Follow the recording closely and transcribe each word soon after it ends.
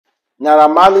Naira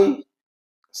Marley,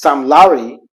 Sam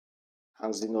Larry,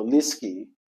 and Zinoleesky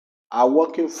are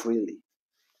walking freely.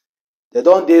 They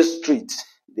don't dey street,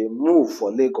 they move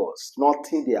for Lagos,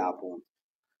 nothing dey happen.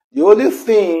 The only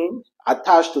thing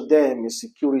attached to them is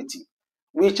security,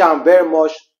 which I'm very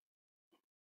much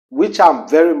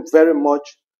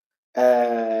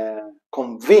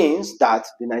convinced that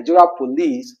the Nigeria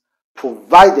police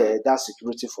provided that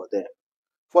security for them,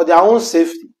 for their own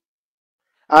safety.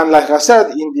 And like I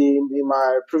said in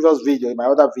my previous video, in my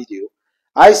other video,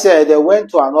 I said they went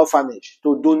to an orphanage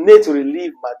to donate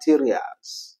relief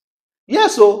materials.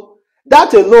 Yes, so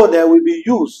that alone will be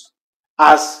used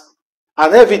as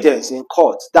an evidence in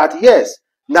court that yes,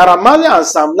 Naira Marley and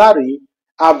Sam Larry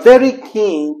are very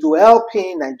keen to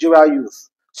helping Nigeria youth.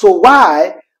 So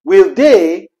why will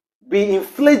they be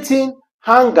inflicting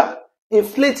hunger,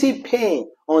 inflicting pain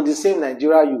on the same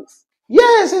Nigeria youth?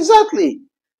 Yes, exactly.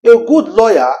 A good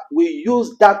lawyer will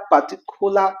use that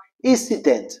particular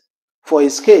incident for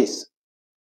his case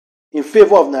in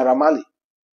favor of Naira Marley.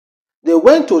 They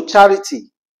went to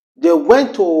charity. They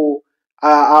went to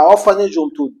our orphanage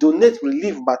home to donate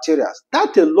relief materials.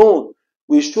 That alone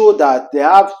will show that they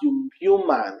have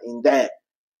human in them.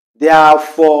 They are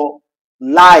for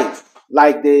life.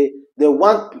 Like they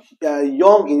want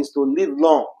youngins to live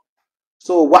long.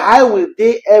 So why will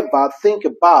they ever think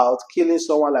about killing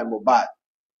someone like Mohbad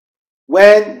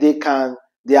when they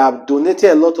have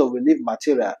donated a lot of relief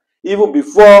material even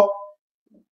before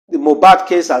the Mohbad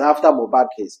case and after Mohbad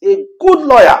case? A good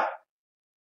lawyer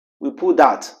will put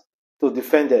that to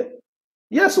defend them.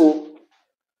 Yes, so,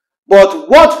 but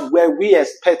what were we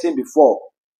expecting before?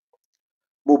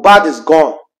 Mohbad is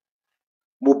gone.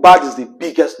 Mohbad is the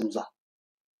biggest loser.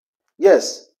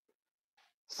 Yes.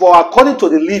 For according to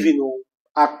the living,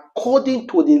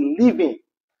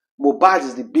 Mohbad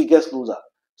is the biggest loser.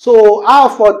 So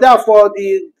for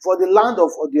the land of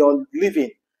the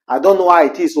living, I don't know how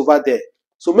it is over there.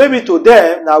 So maybe to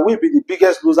them now we be the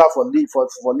biggest loser for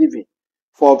living,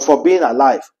 for being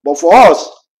alive. But for us,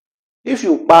 if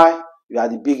you buy, you are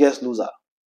the biggest loser.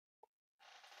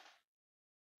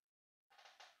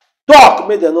 Talk,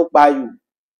 make them not buy you.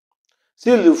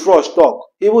 Still the frosh talk.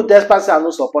 Even despite say I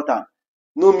no support am,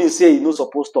 no mean say you no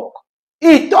supposed talk.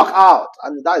 He talk out,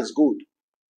 and that is good.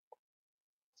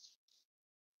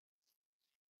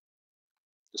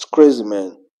 It's crazy,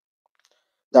 man.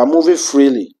 They are moving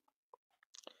freely.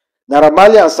 Naira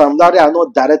Marley and Sam Larry are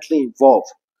not directly involved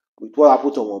with what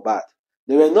happened to Mohbad.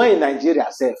 They were not in Nigeria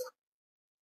itself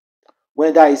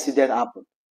when that incident happened.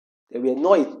 They were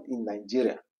not in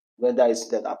Nigeria when that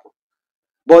incident happened.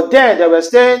 But then they were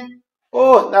saying,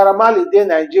 oh, Naira Marley dey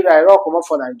Nigeria, I run comot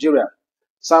for Nigeria.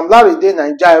 Sam Larry dey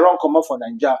Nigeria, I run comot for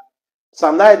Nigeria.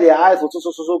 Sam Larry dey hide for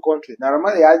so country. Naira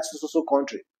Marley hide so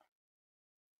country.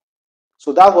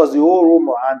 So that was the whole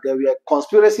rumor, and there were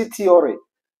conspiracy theory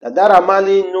that Naira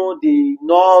Marley know the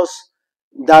nurse,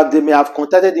 that they may have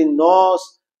contacted the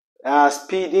nurse,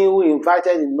 speeding who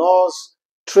invited the nurse,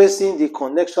 tracing the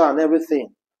connection and everything.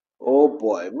 Oh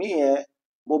boy,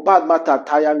 Mohbad matter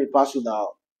tire me pass you now.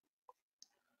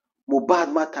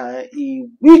 Mohbad matter, he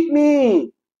weak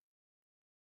me.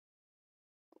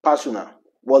 Pass you now.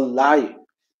 What lie?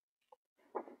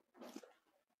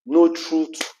 No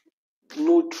truth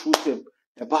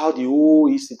about the whole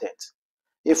incident.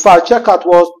 In fact, check out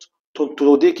what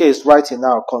tonto Dikeh is writing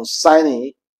now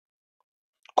concerning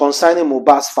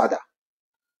Mohbad's father.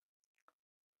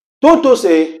 Tonto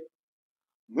say,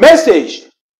 message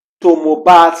to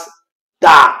Mohbad's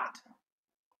dad.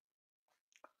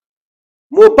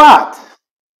 Mohbad,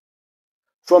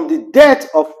 from the depth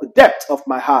of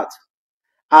my heart,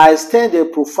 I extend a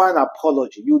profound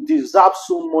apology. You deserve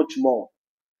so much more.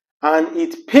 And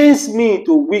it pains me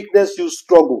to witness you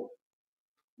struggle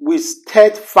with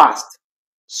steadfast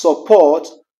support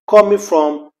coming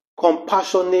from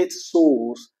compassionate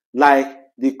souls like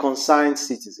the concerned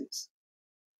citizens.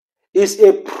 It's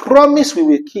a promise we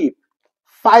will keep,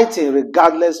 fighting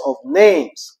regardless of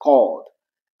names called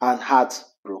and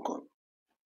hearts broken.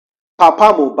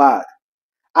 Papa Mohbad,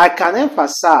 I can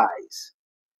emphasize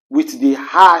with the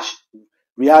harsh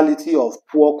reality of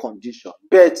poor condition,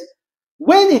 but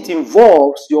when it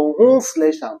involves your own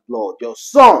flesh and blood, your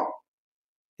son,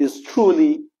 is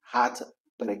truly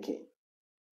heartbreaking.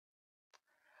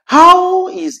 How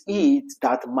is it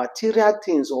that material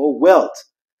things or wealth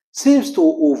seems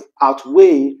to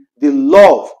outweigh the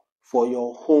love for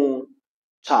your own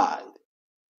child?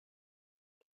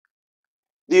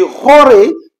 The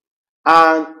horrid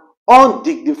and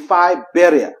undignified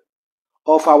burial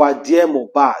of our dear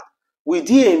Mohbad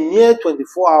within a mere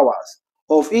 24 hours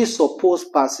of his supposed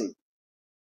passing,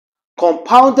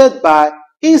 compounded by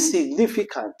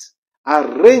insignificant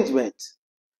arrangement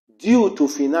due to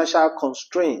financial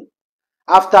constraint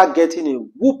after getting a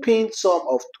whooping sum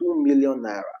of 2 million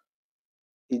naira.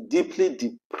 It deeply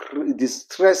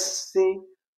distressing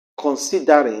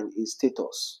considering his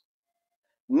status.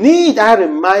 Need I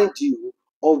remind you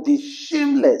of the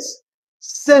shameless,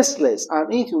 senseless,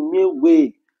 and inhumane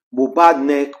way Mohbad's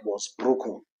neck was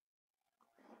broken?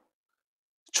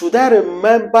 Should I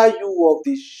remember you of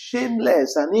the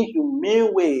shameless and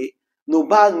inhumane way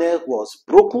Mohbad's neck was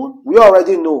broken? We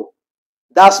already know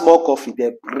that small coffee,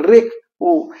 they break.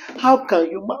 Oh, how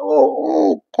can you?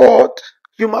 Oh God,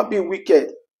 human being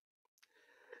wicked.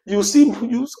 You see,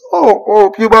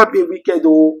 human being wicked.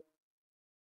 Oh,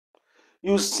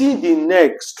 you see the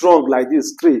neck strong like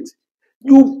this, straight.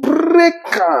 You break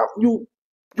am. You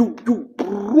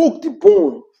broke the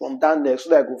bone from that neck so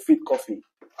that I go feed coffee.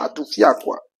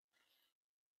 Atufiakwa.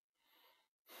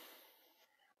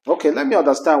 Okay, let me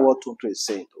understand what tonto is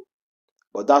saying, though.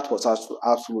 But that was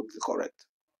absolutely correct.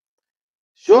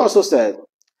 She also said,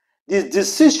 the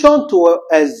decision to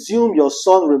assume your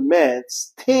son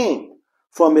remains stem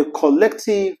from a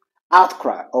collective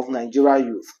outcry of Nigerian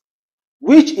youth,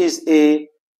 which is a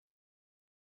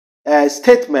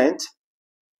statement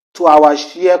to our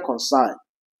shared concern.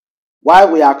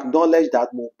 While we acknowledge that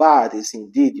Mohbad is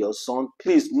indeed your son,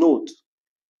 please note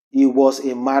he was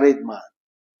a married man,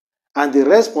 and the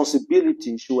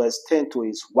responsibility should extend to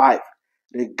his wife,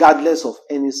 regardless of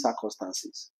any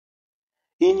circumstances.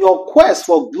 In your quest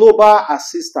for global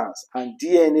assistance and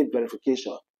DNA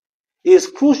verification, it is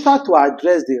crucial to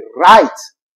address the right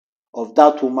of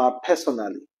that woman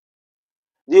personally.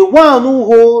 The one who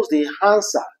holds the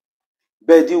answer,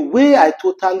 but the way I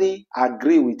totally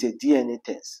agree with a DNA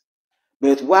test.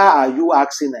 But why are you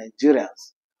asking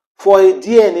Nigerians for a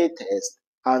DNA test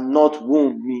and not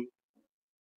wound me?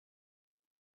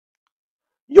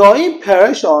 Your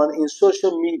impression in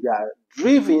social media,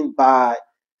 driven by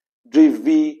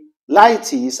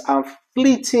trivialities and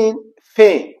fleeting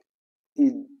fame,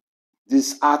 is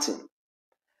disheartening.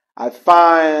 I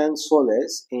find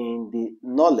solace in the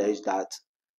knowledge that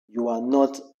you are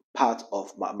not part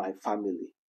of my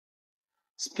family.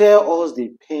 Spare us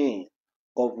the pain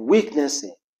of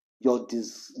witnessing your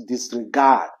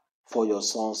disregard for your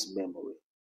son's memory.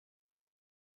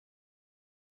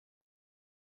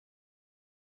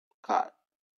 God.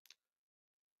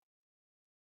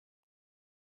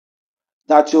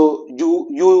 That your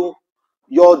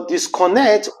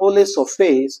disconnect only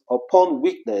surface upon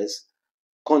witness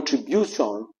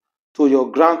contribution to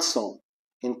your grandson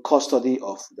in custody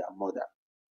of their mother.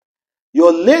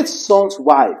 Your late son's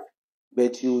wife,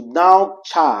 but you now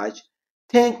charge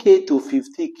 10K to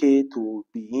 50K to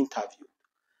be interviewed.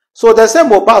 So the same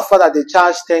Mohbad father, they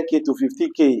charge 10K to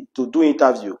 50K to do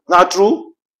interview. Not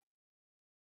true?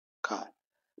 God,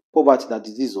 poverty na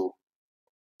disease. Oh.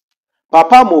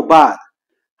 Papa Mohbad,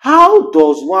 how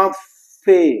does one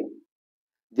fail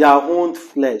their own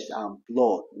flesh and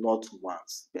blood not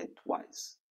once but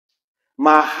twice?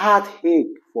 My heart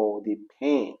aches for the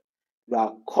pain you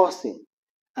are causing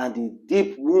and the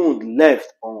deep wound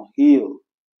left unhealed.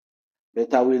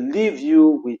 But I will leave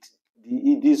you with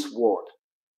this word.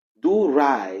 Do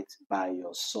right by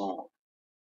your son.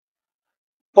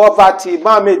 Poverty,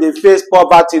 man may they face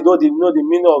poverty, know the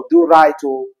meaning of do right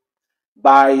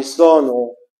by his son.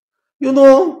 Oh. You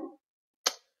know,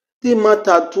 the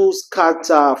matter too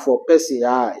scatter for person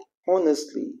eye.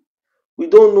 Honestly, we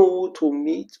don't know who to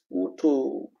meet, who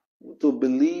to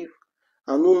believe,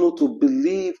 and who not to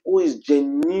believe, who is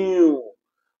genuine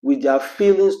with their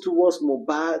feelings towards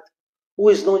Mohbad, who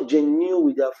is not genuine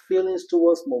with their feelings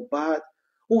towards Mohbad,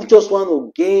 who just want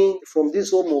to gain from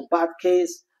this whole Mohbad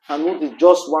case, and who they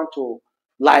just want to,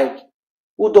 like,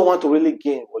 who don't want to really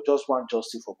gain, but just want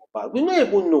justice for Mohbad. We don't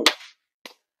even know.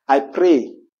 I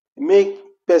pray, make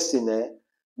person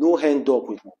no end up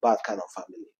with Mohbad kind of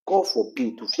family. God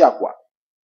forbid, to fiakwa.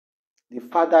 The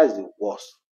father is the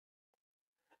worst.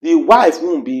 The wife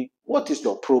won't be, what is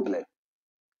your problem?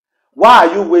 Why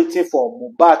are you waiting for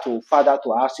Mohbad to father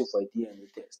to ask you for a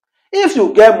DNA test? If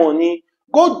you get money,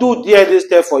 go do DNA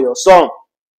test for your son.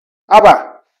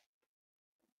 Abba,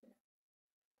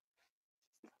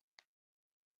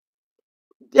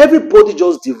 everybody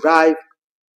just derive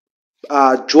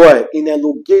joy in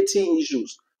elongating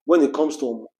issues when it comes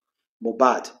to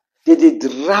Mohbad. They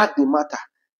drag the matter.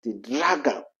 They drag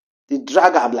am. They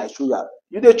drag am like sugar.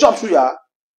 You dey chop sugar.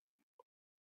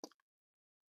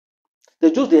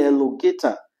 They just dey elongate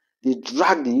am. They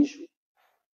drag the issue.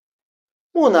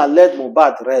 Una let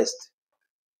Mohbad rest.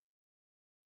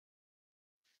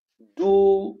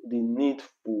 Do the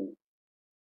needful.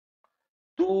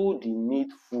 do the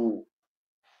needful.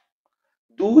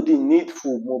 Do the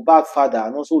needful, Mohbad father,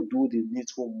 and also do the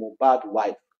needful, Mohbad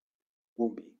wife,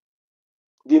 Wunmi.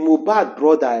 The Mohbad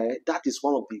brother, that is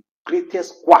one of the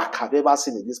greatest quack I've ever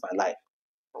seen in this my life.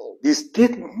 The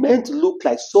statement looked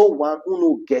like someone who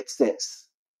no get sense.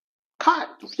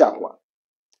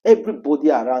 Everybody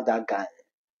around that guy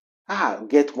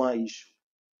get one issue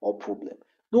or problem.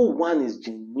 No one is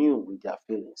genuine with their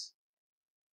feelings.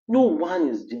 No one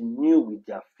is genuine with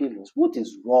their feelings. What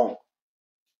is wrong?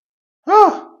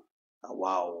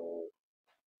 Wow.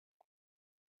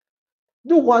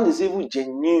 No one is even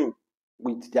genuine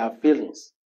with their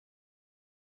feelings.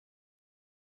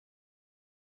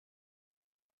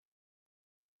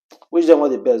 Which them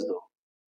want the best though?